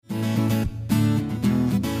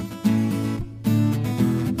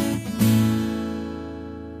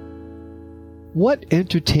What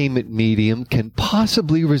entertainment medium can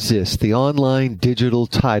possibly resist the online digital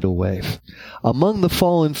tidal wave? Among the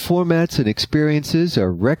fallen formats and experiences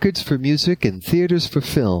are records for music and theaters for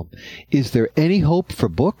film. Is there any hope for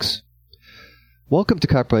books? Welcome to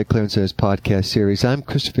Copyright Clearance's podcast series. I'm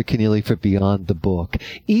Christopher Kenneally for Beyond the Book.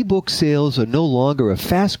 E-book sales are no longer a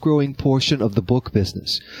fast-growing portion of the book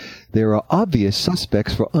business. There are obvious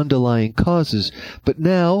suspects for underlying causes, but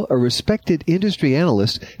now a respected industry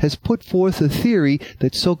analyst has put forth a theory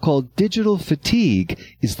that so-called digital fatigue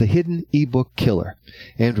is the hidden e-book killer.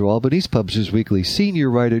 Andrew Albanese, Publishers Weekly senior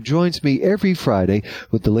writer, joins me every Friday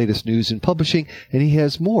with the latest news in publishing, and he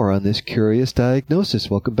has more on this curious diagnosis.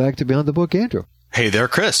 Welcome back to Beyond the Book, Andrew. Hey there,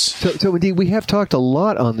 Chris. So indeed, we have talked a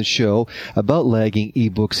lot on the show about lagging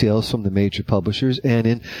ebook sales from the major publishers, and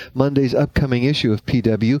in Monday's upcoming issue of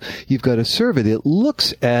PW, you've got a survey that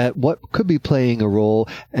looks at what could be playing a role,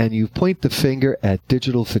 and you point the finger at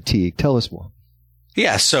digital fatigue. Tell us more.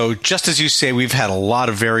 Yeah, so just as you say, we've had a lot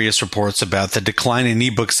of various reports about the decline in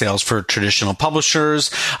ebook sales for traditional publishers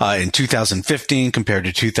in 2015 compared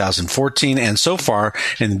to 2014 and so far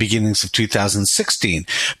in the beginnings of 2016.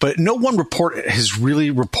 But no one report has really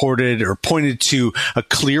reported or pointed to a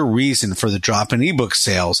clear reason for the drop in ebook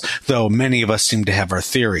sales, though many of us seem to have our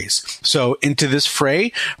theories. So into this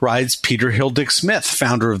fray rides Peter Hildick-Smith,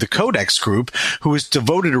 founder of the Codex Group, who has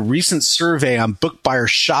devoted a recent survey on book buyer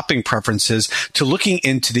shopping preferences to looking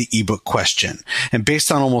into the ebook question. And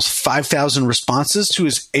based on almost 5,000 responses to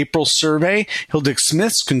his April survey,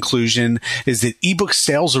 Hildick-Smith's conclusion is that ebook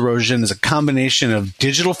sales erosion is a combination of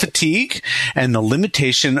digital fatigue and the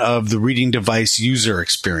limitation of the reading device user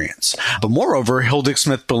experience. But moreover,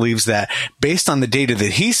 Hildick-Smith believes that based on the data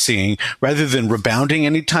that he's seeing, rather than rebounding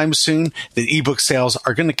anytime soon, that ebook sales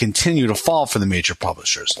are going to continue to fall for the major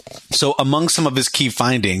publishers. So among some of his key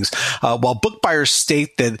findings, while book buyers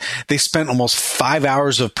state that they spent almost 5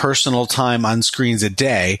 hours of personal time on screens a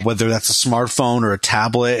day, whether that's a smartphone or a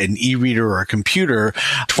tablet, an e-reader or a computer,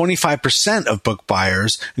 25% of book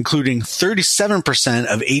buyers, including 37%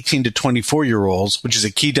 of 18 to 24-year-olds, which is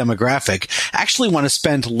a key demographic, actually want to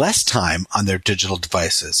spend less time on their digital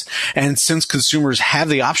devices. And since consumers have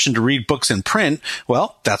the option to read books in print,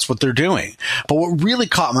 well, that's what they're doing. But what really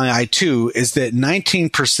caught my eye, too, is that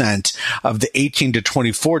 19% of the 18 to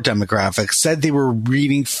 24 demographic said they were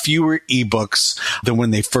reading fewer ebooks than when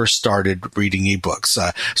they first started reading ebooks.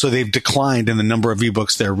 So they've declined in the number of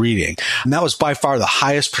ebooks they're reading. And that was by far the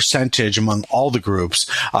highest percentage among all the groups,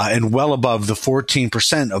 and well above the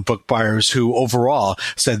 14% of book buyers who overall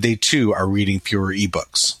said they too are reading fewer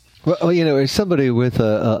ebooks. Well, you know, as somebody with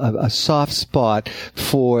a soft spot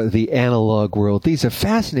for the analog world, these are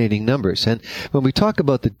fascinating numbers. And when we talk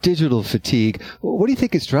about the digital fatigue, what do you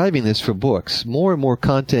think is driving this for books? More and more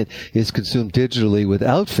content is consumed digitally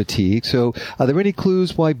without fatigue. So are there any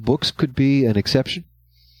clues why books could be an exception?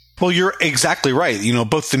 Well, you're exactly right. You know,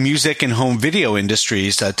 both the music and home video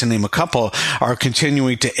industries, to name a couple, are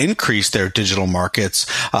continuing to increase their digital markets,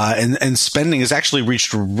 and spending has actually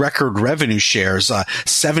reached record revenue shares,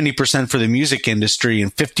 70% for the music industry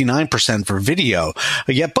and 59% for video.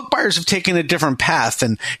 Yet book buyers have taken a different path,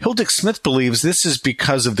 and Hildick-Smith believes this is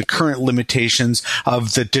because of the current limitations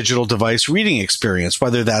of the digital device reading experience,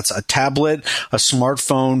 whether that's a tablet, a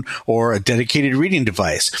smartphone, or a dedicated reading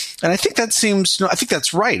device. And I think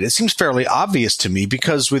that's right. It seems fairly obvious to me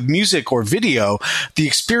because with music or video, the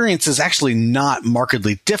experience is actually not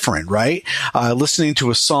markedly different, right? Listening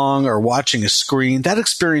to a song or watching a screen, that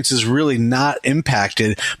experience is really not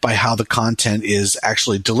impacted by how the content is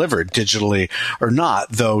actually delivered, digitally or not,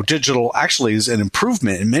 though digital actually is an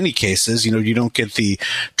improvement in many cases. You know, you don't get the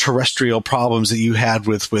terrestrial problems that you had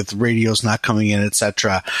with radios not coming in,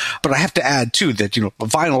 etc. But I have to add, too, that, you know,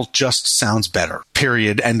 vinyl just sounds better,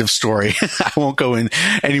 period, end of story. I won't go in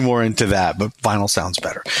any more into that, but vinyl sounds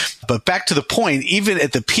better. But back to the point, even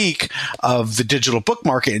at the peak of the digital book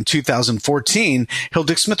market in 2014,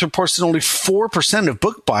 Hildick-Smith reports that only 4% of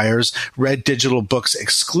book buyers read digital books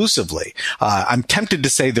exclusively. I'm tempted to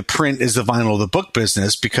say the print is the vinyl of the book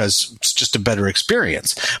business because it's just a better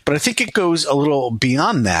experience. But I think it goes a little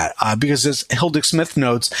beyond that, because as Hildick-Smith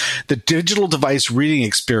notes, the digital device reading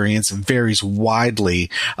experience varies widely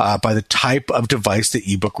by the type of device that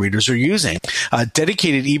ebook readers are using.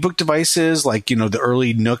 Dedicated ebook devices like, the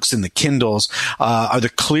early Nooks and the Kindles are the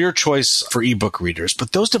clear choice for ebook readers.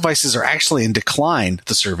 But those devices are actually in decline,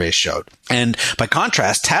 the survey showed. And by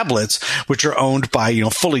contrast, tablets, which are owned by,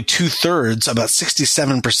 fully 2/3, about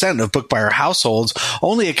 67% of book buyer households,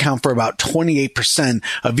 only account for about 28%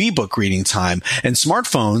 of ebook reading time. And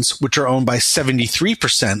smartphones, which are owned by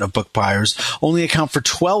 73% of book buyers, only account for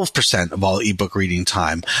 12% of all ebook reading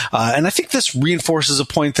time. And I think this reinforces a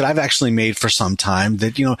point that I've actually made for some time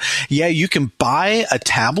that, you can buy a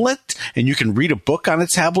tablet and you can read a book on a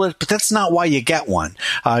tablet, but that's not why you get one.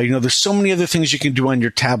 There's so many other things you can do on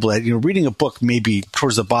your tablet. Reading a book may be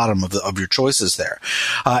towards the bottom of your choices there.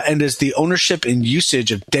 And as the ownership and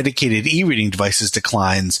usage of dedicated e-reading devices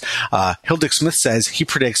declines, Hildick-Smith says he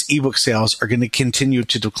predicts ebook sales are going to continue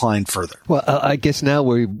to decline further. Well, I guess now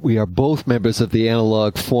we are both members of the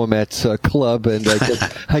analog formats club, and I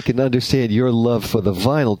guess I can understand your love for the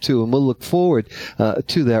vinyl too, and we'll look forward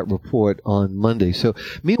to that report on Monday. So,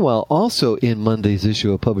 meanwhile, also in Monday's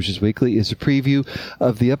issue of Publishers Weekly is a preview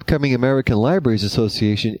of the upcoming American Libraries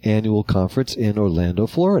Association annual conference in Orlando,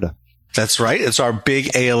 Florida. That's right. It's our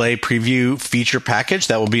big ALA preview feature package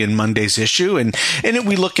that will be in Monday's issue. And in it,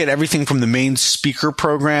 we look at everything from the main speaker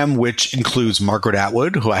program, which includes Margaret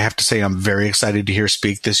Atwood, who I have to say I'm very excited to hear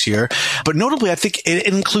speak this year. But notably, I think it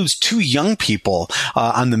includes two young people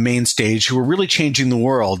on the main stage who are really changing the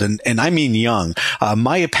world. And I mean young.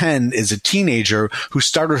 Maya Penn is a teenager who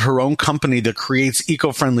started her own company that creates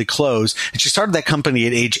eco-friendly clothes. And she started that company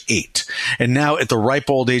at age 8. And now at the ripe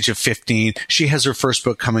old age of 15, she has her first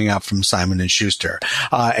book coming out from Simon & Schuster.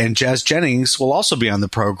 And Jazz Jennings will also be on the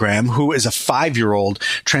program, who is a 5-year-old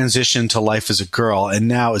transitioned to life as a girl, and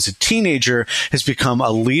now as a teenager has become a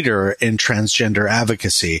leader in transgender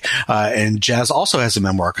advocacy. And Jazz also has a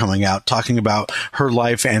memoir coming out talking about her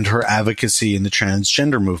life and her advocacy in the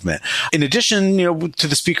transgender movement. In addition, to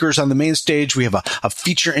the speakers on the main stage, we have a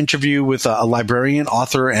feature interview with a librarian,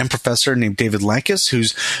 author, and professor named David Lankus,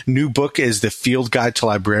 whose new book is The Field Guide to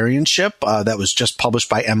Librarianship. That was just published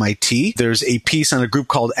by MIT. There's a piece on a group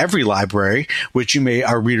called Every Library, which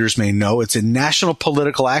our readers may know. It's a national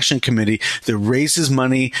political action committee that raises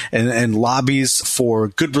money and lobbies for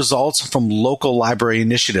good results from local library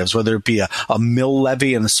initiatives, whether it be a mill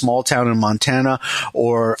levy in a small town in Montana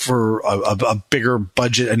or for a bigger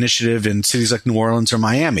budget initiative in cities like New Orleans or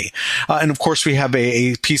Miami. And of course, we have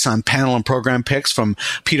a piece on panel and program picks from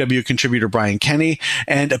PW contributor Brian Kenny,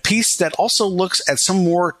 and a piece that also looks at some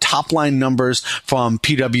more top-line numbers from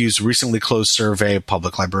PW's recently closed survey of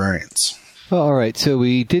public librarians. All right, so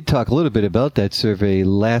we did talk a little bit about that survey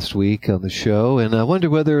last week on the show, and I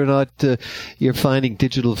wonder whether or not you're finding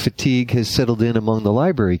digital fatigue has settled in among the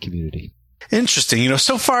library community. Interesting.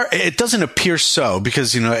 So far it doesn't appear so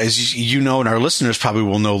because, as you know, and our listeners probably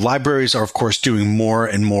will know, libraries are, of course, doing more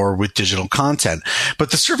and more with digital content.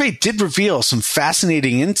 But the survey did reveal some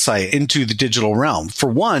fascinating insight into the digital realm. For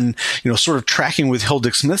one, sort of tracking with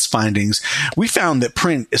Hildick-Smith's findings, we found that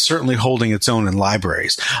print is certainly holding its own in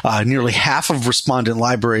libraries. Nearly half of respondent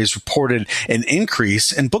libraries reported an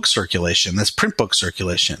increase in book circulation. That's print book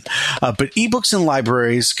circulation. But ebooks in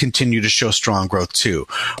libraries continue to show strong growth too.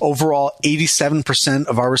 Overall, 87%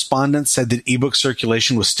 of our respondents said that ebook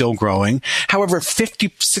circulation was still growing. However,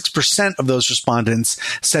 56% of those respondents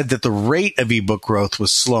said that the rate of ebook growth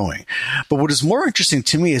was slowing. But what is more interesting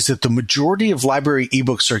to me is that the majority of library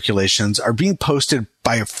ebook circulations are being posted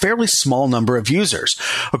by a fairly small number of users.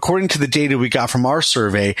 According to the data we got from our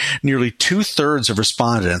survey, nearly 2/3 of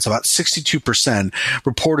respondents, about 62%,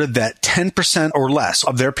 reported that 10% or less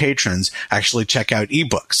of their patrons actually check out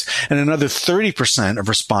ebooks. And another 30% of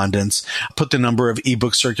respondents put the number of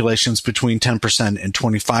ebook circulations between 10% and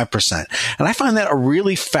 25%. And I find that a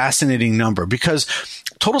really fascinating number because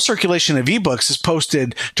total circulation of ebooks is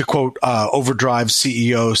posted, to quote Overdrive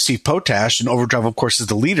CEO Steve Potash, and Overdrive, of course, is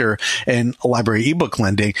the leader in library ebook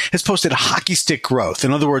lending, has posted hockey stick growth.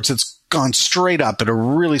 In other words, it's gone straight up at a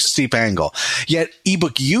really steep angle. Yet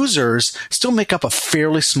ebook users still make up a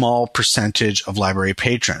fairly small percentage of library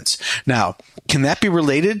patrons. Now, can that be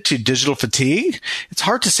related to digital fatigue? It's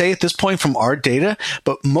hard to say at this point from our data,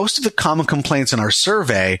 but most of the common complaints in our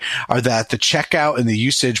survey are that the checkout and the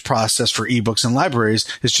usage process for ebooks in libraries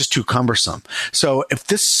is just too cumbersome. So if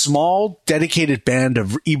this small dedicated band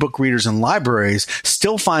of ebook readers in libraries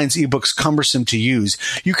still finds ebooks cumbersome to use,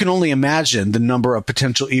 you can only imagine the number of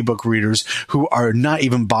potential ebook readers who are not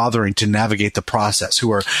even bothering to navigate the process,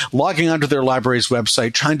 who are logging onto their library's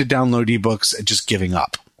website, trying to download ebooks and just giving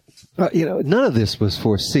up. None of this was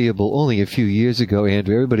foreseeable only a few years ago,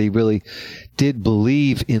 Andrew. Everybody really did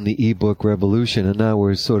believe in the ebook revolution, and now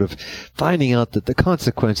we're sort of finding out that the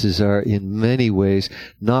consequences are in many ways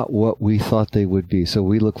not what we thought they would be. So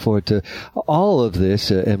we look forward to all of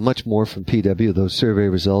this and much more from PW, those survey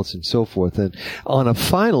results and so forth. And on a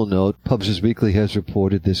final note, Publishers Weekly has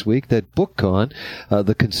reported this week that BookCon,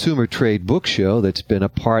 the consumer trade book show that's been a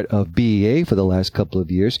part of BEA for the last couple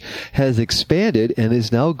of years, has expanded and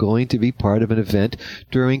is now going to be part of an event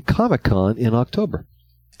during Comic-Con in October.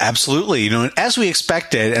 Absolutely. As we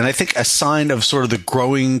expected, and I think a sign of sort of the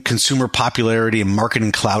growing consumer popularity and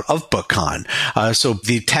marketing clout of BookCon. So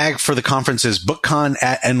the tag for the conference is BookCon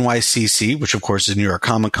at NYCC, which of course is New York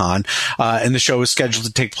Comic Con. And the show is scheduled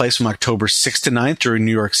to take place from October 6th to 9th during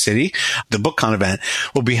New York City. The BookCon event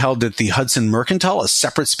will be held at the Hudson Mercantile, a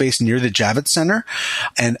separate space near the Javits Center.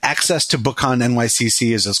 And access to BookCon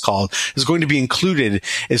NYCC, as it's called, is going to be included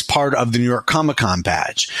as part of the New York Comic Con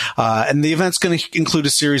badge. And the event's going to include a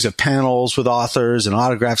series of panels with authors and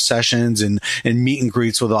autograph sessions and meet and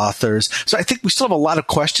greets with authors. So I think we still have a lot of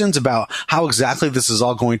questions about how exactly this is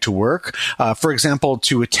all going to work. For example,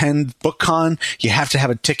 to attend BookCon, you have to have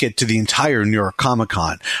a ticket to the entire New York Comic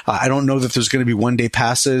Con. I don't know that there's going to be one-day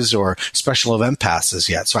passes or special event passes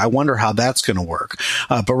yet, so I wonder how that's going to work.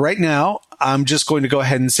 But right now, I'm just going to go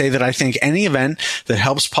ahead and say that I think any event that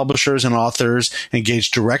helps publishers and authors engage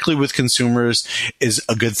directly with consumers is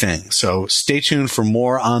a good thing. So stay tuned for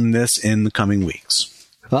more on this in the coming weeks.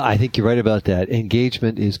 Well, I think you're right about that.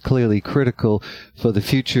 Engagement is clearly critical for the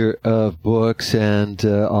future of books, and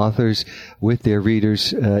authors with their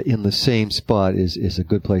readers in the same spot is a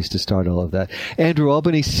good place to start all of that. Andrew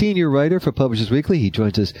Albanese, senior writer for Publishers Weekly. He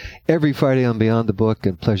joins us every Friday on Beyond the Book,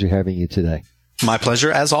 and pleasure having you today. My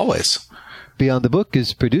pleasure, as always. Beyond the Book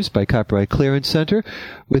is produced by Copyright Clearance Center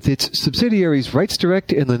with its subsidiaries Rights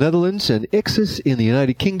Direct in the Netherlands and Ixus in the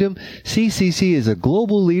United Kingdom. CCC is a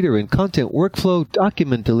global leader in content workflow,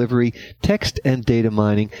 document delivery, text and data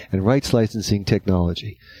mining, and rights licensing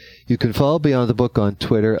technology. You can follow Beyond the Book on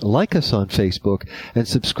Twitter, like us on Facebook, and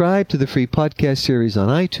subscribe to the free podcast series on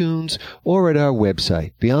iTunes or at our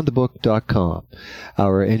website, beyondthebook.com.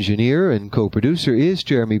 Our engineer and co-producer is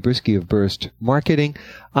Jeremy Brisky of Burst Marketing.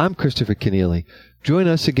 I'm Christopher Kenneally. Join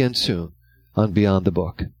us again soon on Beyond the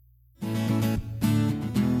Book.